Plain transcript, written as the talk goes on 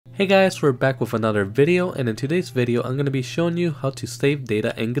Hey guys, we're back with another video, and in today's video I'm going to be showing you how to save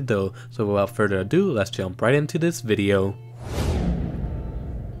data in Godot. So without further ado, let's jump right into this video.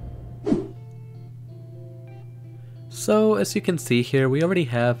 So as you can see here, we already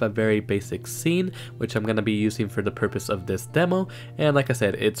have a very basic scene which I'm going to be using for the purpose of this demo, and like I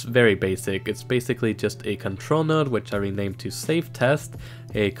said, it's very basic. It's basically just a control node which I renamed to save test,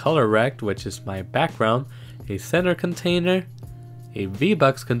 a color rect which is my background, a center container, a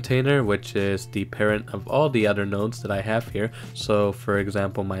VBox container which is the parent of all the other nodes that I have here. So for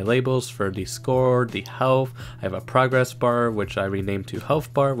example, my labels for the score, the health, I have a progress bar which I renamed to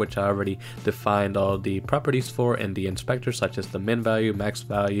health bar, which I already defined all the properties for in the inspector, such as the min value, max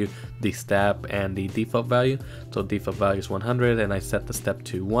value, the step, and the default value. So default value is 100 and I set the step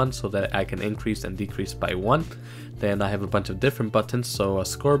to 1 so that I can increase and decrease by 1. Then I have a bunch of different buttons, so a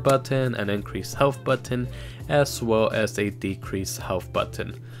score button, an increase health button, as well as a decrease health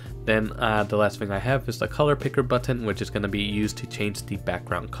button. Then the last thing I have is the color picker button, which is going to be used to change the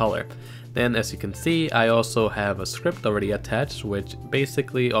background color. Then as you can see, I also have a script already attached, which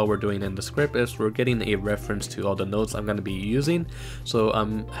basically all we're doing in the script is we're getting a reference to all the nodes I'm going to be using. So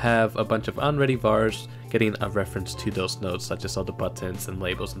have a bunch of unready vars getting a reference to those nodes, such as all the buttons and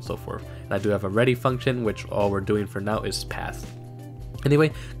labels and so forth. And I do have a ready function, which all we're doing for now is pass.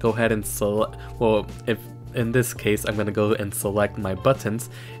 Anyway, go ahead and select, well, if in this case, I'm going to go and select my buttons,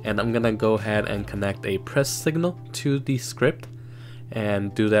 and I'm going to go ahead and connect a press signal to the script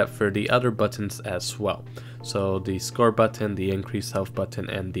and do that for the other buttons as well. So the score button, the increase health button,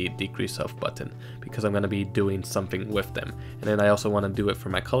 and the decrease health button, because I'm going to be doing something with them. And then I also want to do it for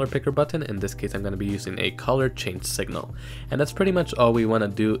my color picker button. In this case, I'm going to be using a color change signal. And that's pretty much all we want to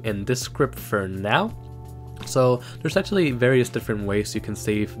do in this script for now. So there's actually various different ways you can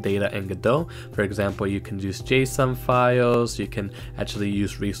save data in Godot. For example, you can use JSON files, you can actually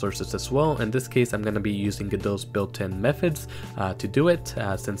use resources as well. In this case, I'm going to be using Godot's built-in methods to do it,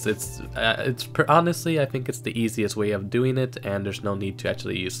 since honestly, I think it's the easiest way of doing it, and there's no need to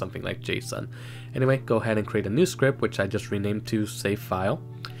actually use something like JSON. Anyway, go ahead and create a new script, which I just renamed to save file,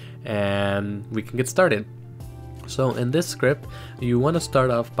 and we can get started. So in this script, you want to start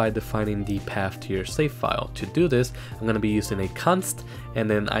off by defining the path to your save file. To do this, I'm going to be using a const, and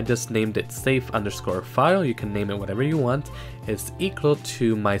then I just named it save_file. You can name it whatever you want. It's equal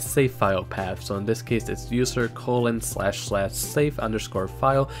to my save file path. So in this case, it's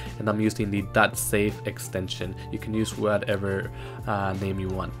user://save_file, and I'm using the .save extension. You can use whatever name you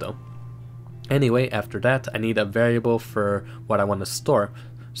want though. Anyway, after that, I need a variable for what I want to store.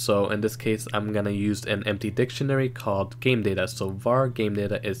 So in this case, I'm going to use an empty dictionary called game data. So var game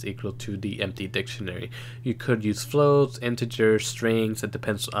data is equal to the empty dictionary. You could use floats, integers, strings. It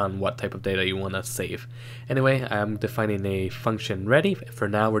depends on what type of data you want to save. Anyway, I'm defining a function ready. For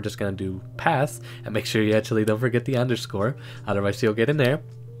now, we're just going to do pass, and make sure you actually don't forget the underscore, otherwise you'll get in there.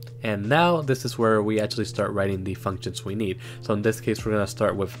 And now this is where we actually start writing the functions we need. So in this case, we're going to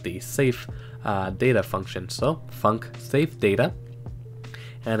start with the save data function. So func save data.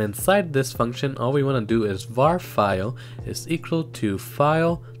 And inside this function, all we want to do is var file is equal to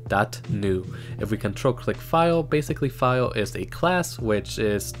file.new. If we control click file, basically file is a class which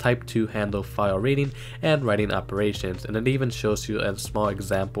is typed to handle file reading and writing operations, and it even shows you a small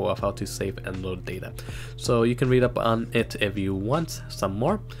example of how to save and load data. So you can read up on it if you want some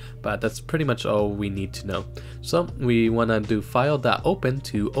more, but that's pretty much all we need to know. So we want to do file.open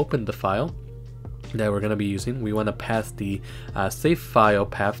to open the file that we're going to be using. We want to pass the save file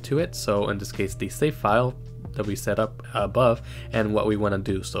path to it, so in this case the save file that we set up above, and what we want to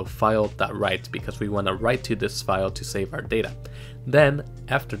do, so file.write, because we want to write to this file to save our data. Then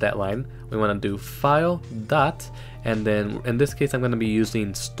after that line, we want to do file dot, and then in this case I'm going to be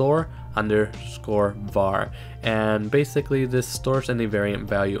using store_var, and basically this stores any variant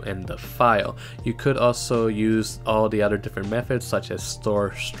value in the file. You could also use all the other different methods, such as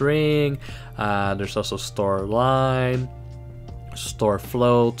store string, there's also store line, store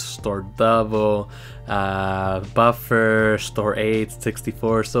float, store double, buffer, store 8,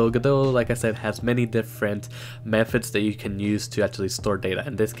 64. So Godot, like I said, has many different methods that you can use to actually store data.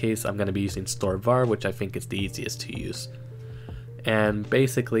 In this case, I'm going to be using store var, which I think is the easiest to use. And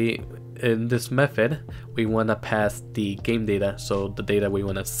basically, in this method, we want to pass the game data, so the data we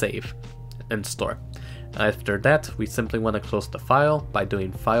want to save and store. After that, we simply want to close the file by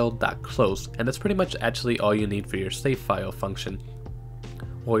doing file.close, and that's pretty much actually all you need for your save file function,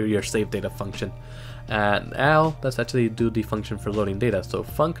 or your save data function. And now let's actually do the function for loading data. So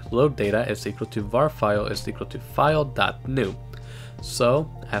func load data is equal to var file is equal to file.new. So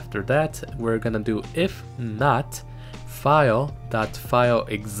after that, we're gonna do if not file.file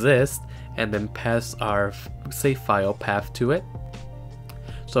exists and then pass our save file path to it.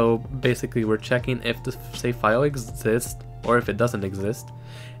 So basically we're checking if the save file exists or if it doesn't exist.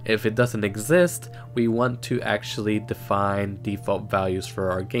 If it doesn't exist, we want to actually define default values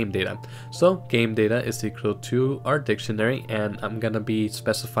for our game data. So game data is equal to our dictionary, and I'm gonna be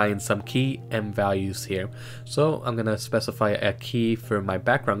specifying some key and values here. So I'm gonna specify a key for my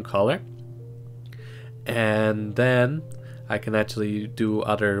background color, and then I can actually do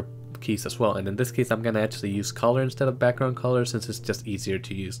other keys as well. And in this case, I'm going to actually use color instead of background color since it's just easier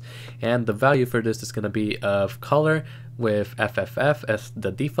to use. And the value for this is going to be of color with FFF as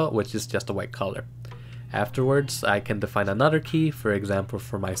the default, which is just a white color. Afterwards, I can define another key, for example,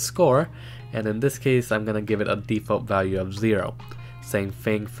 for my score. And in this case, I'm going to give it a default value of 0. Same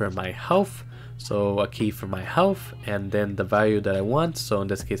thing for my health. So a key for my health, and then the value that I want. So in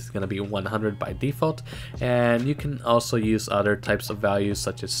this case, it's going to be 100 by default. And you can also use other types of values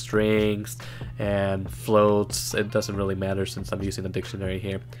such as strings and floats. It doesn't really matter since I'm using a dictionary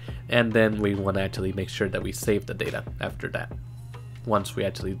here. And then we want to actually make sure that we save the data after that, once we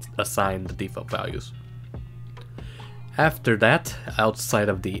actually assign the default values. After that, outside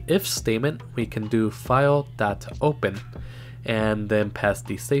of the if statement, we can do file.open. And then pass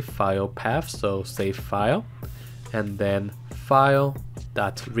the save file path, so save file, and then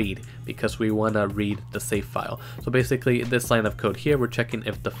file.read, because we want to read the save file. So basically this line of code here, we're checking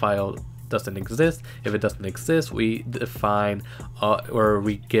if the file doesn't exist. If it doesn't exist, we define or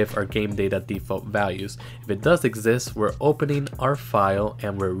we give our game data default values. If it does exist, we're opening our file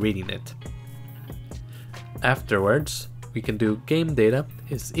and we're reading it. Afterwards, we can do game data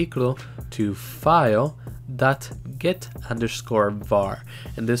is equal to file.get_var,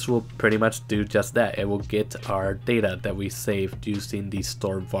 and this will pretty much do just that. It will get our data that we saved using the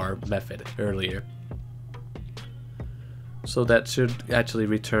store var method earlier. So that should actually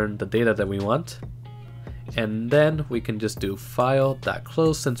return the data that we want. And then we can just do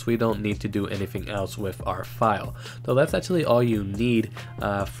file.close since we don't need to do anything else with our file. So that's actually all you need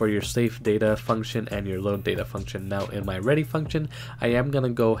for your save data function and your load data function. Now in my ready function, I am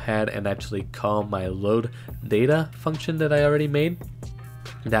gonna go ahead and actually call my load data function that I already made.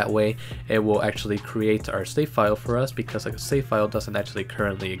 That way it will actually create our save file for us, because a save file doesn't actually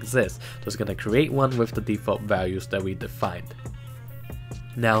currently exist. So it's gonna create one with the default values that we defined.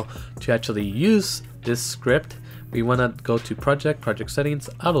 Now to actually use this script, we want to go to project settings,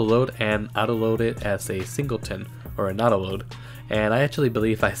 autoload, and autoload it as a singleton or an autoload. And I actually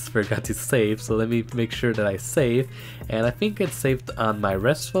believe I forgot to save, so let me make sure that I save. And I think it's saved on my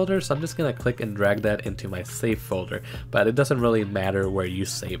rest folder, so I'm just gonna click and drag that into my save folder. But it doesn't really matter where you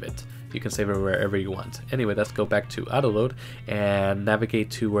save it. You can save it wherever you want. Anyway, let's go back to autoload and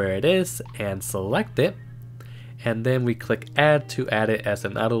navigate to where it is and select it. And then we click add to add it as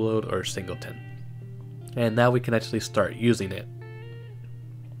an autoload or singleton. And now we can actually start using it.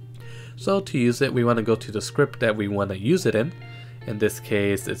 So to use it, we want to go to the script that we want to use it in. In this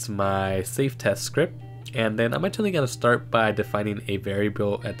case, it's my save test script. And then I'm actually going to start by defining a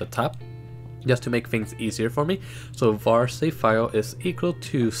variable at the top, just to make things easier for me. So var save file is equal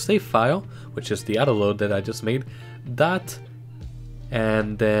to save file, which is the autoload that I just made, dot,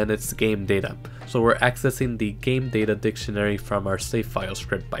 and then it's game data. So we're accessing the game data dictionary from our save file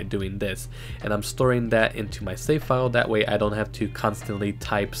script by doing this. And I'm storing that into my save file. That way I don't have to constantly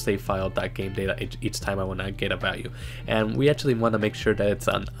type save file.gamedata each time I want to get a value. And we actually want to make sure that it's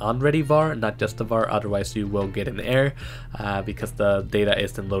an onReady var, not just a var, otherwise you will get an error because the data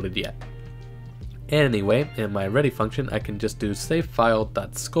isn't loaded yet. Anyway, in my ready function, I can just do save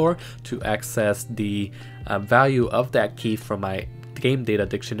file.score to access the value of that key from my game data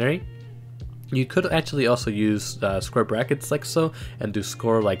dictionary. You could actually also use square brackets like so and do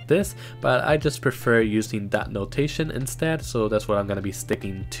score like this, but I just prefer using dot notation instead, so that's what I'm going to be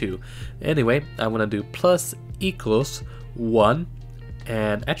sticking to. Anyway, I'm going to do plus equals 1,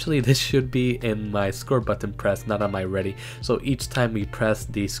 and actually this should be in my score button press, not on my ready. So each time we press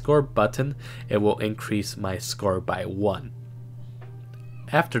the score button, it will increase my score by 1.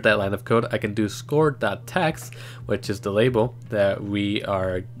 After that line of code, I can do score.text, which is the label that we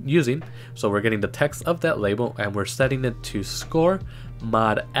are using. So we're getting the text of that label and we're setting it to score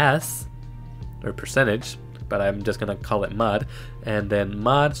mod s, or percentage, but I'm just gonna call it mod, and then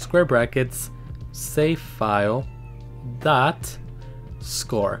mod square brackets save file dot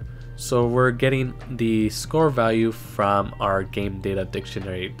score. So we're getting the score value from our game data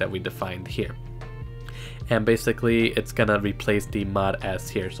dictionary that we defined here. And basically it's gonna replace the mod s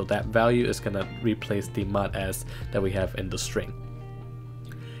here. So that value is gonna replace the mod s that we have in the string.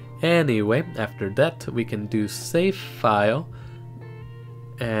 Anyway, after that we can do save file,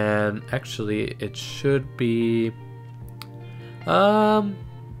 and actually it should be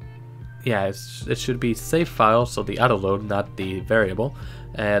yeah, it should be save file, so the auto load, not the variable,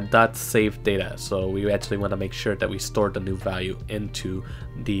 and dot save data. So we actually want to make sure that we store the new value into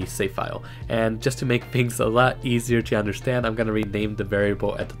the save file. And just to make things a lot easier to understand, I'm going to rename the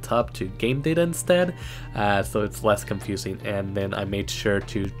variable at the top to game data instead, so it's less confusing. And then I made sure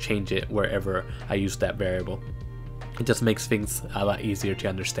to change it wherever I use that variable. It just makes things a lot easier to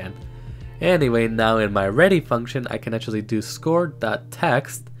understand. Anyway, now in my ready function, I can actually do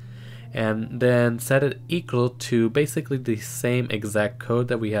score.text and then set it equal to basically the same exact code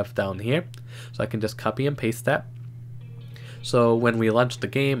that we have down here. So I can just copy and paste that. So when we launch the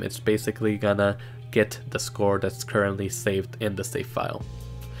game, it's basically gonna get the score that's currently saved in the save file.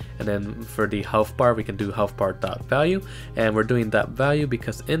 And then for the health bar, we can do health bar.value, and we're doing that value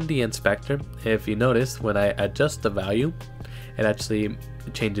because in the inspector, if you notice, when I adjust the value, it actually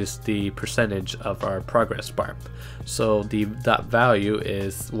changes the percentage of our progress bar. So the dot value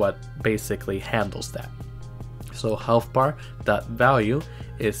is what basically handles that. So health bar dot value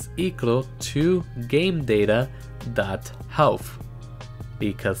is equal to game data dot health,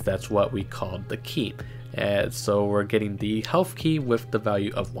 because that's what we called the key. And so we're getting the health key with the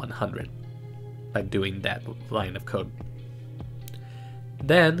value of 100 by doing that line of code.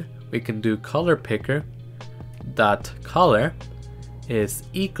 Then we can do color picker dot color is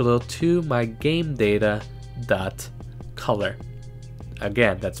equal to my game data dot color.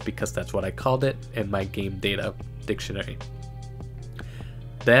 Again, that's because that's what I called it in my game data dictionary.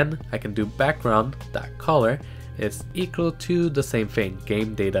 Then I can do background dot color is equal to the same thing,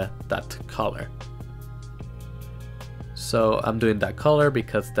 game data dot color. So I'm doing that color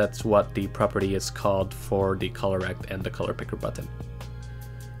because that's what the property is called for the color rect and the color picker button.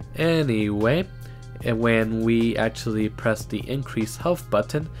 Anyway, and when we actually press the increase health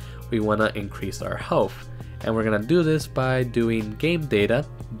button, we want to increase our health. And we're going to do this by doing game data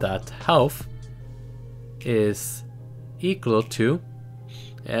dot health is equal to,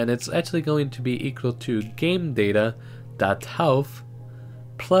 and it's actually going to be equal to game data dot health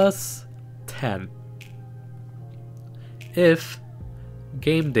plus 10. If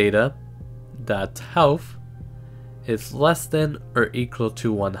game data dot health is less than or equal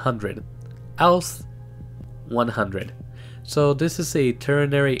to 100, else 100. So this is a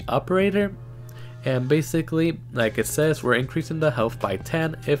ternary operator, and basically, like it says, we're increasing the health by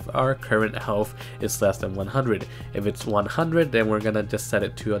 10 if our current health is less than 100. If it's 100, then we're gonna just set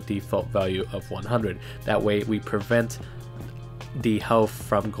it to a default value of 100. That way we prevent the health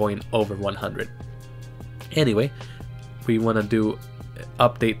from going over 100. Anyway, we want to do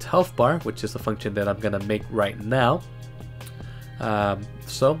update health bar, which is a function that I'm gonna make right now.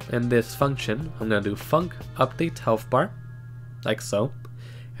 So in this function, I'm going to do func update health bar, like so.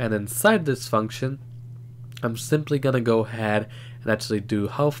 And inside this function, I'm simply going to go ahead and actually do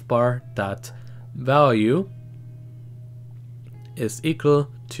health bar dot value is equal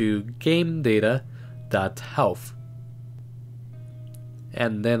to game data dot health.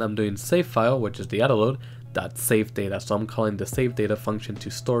 And then I'm doing save file, which is the auto load, dot save data. So I'm calling the save data function to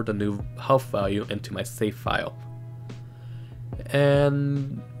store the new health value into my save file.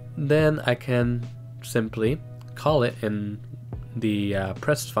 And then I can simply call it in the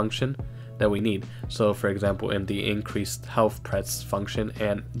press function that we need. So for example, in the increased health press function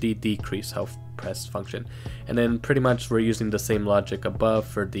and the decreased health press function. And then pretty much we're using the same logic above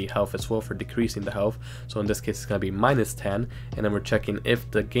for the health as well, for decreasing the health. So in this case it's going to be minus 10, and then we're checking if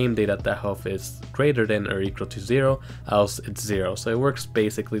the game data that health is greater than or equal to 0, else it's 0. So it works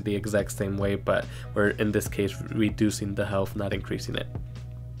basically the exact same way, but we're in this case reducing the health, not increasing it.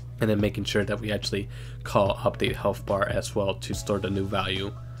 And then making sure that we actually call update health bar as well to store the new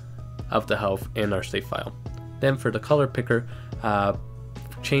value of the health in our save file. Then for the color picker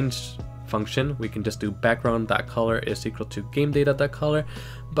change function, we can just do background.color is equal to game data.color,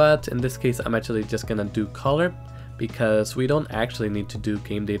 but in this case I'm actually just gonna do color because we don't actually need to do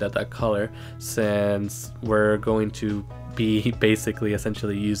game data.color since we're going to be basically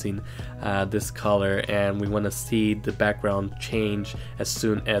essentially using this color, and we want to see the background change as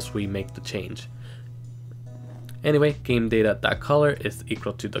soon as we make the change. Anyway, game data.color is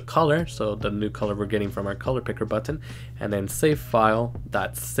equal to the color, so the new color we're getting from our color picker button, and then save file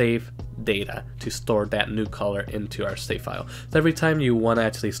dot save data to store that new color into our save file. So every time you want to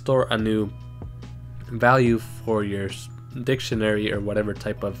actually store a new value for your dictionary or whatever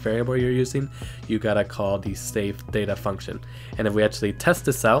type of variable you're using, you gotta call the save data function. And if we actually test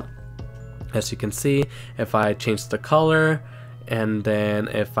this out, as you can see, if I change the color And then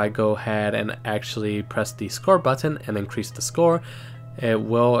if I go ahead and actually press the score button and increase the score, it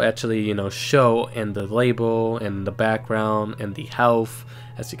will actually, you know, show in the label, in the background, in the health,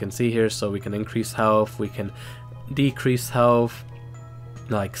 as you can see here. So we can increase health, we can decrease health,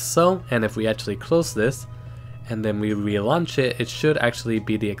 like so. And if we actually close this and then we relaunch it, it should actually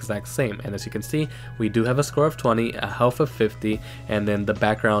be the exact same. And as you can see, we do have a score of 20, a health of 50, and then the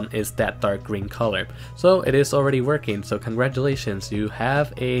background is that dark green color. So it is already working, so congratulations, you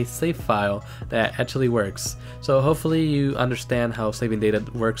have a save file that actually works. So hopefully you understand how saving data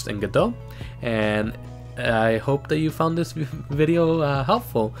works in Godot, and I hope that you found this video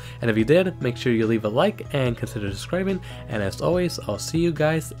helpful, and if you did, make sure you leave a like and consider subscribing, and as always, I'll see you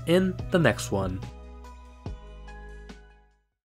guys in the next one.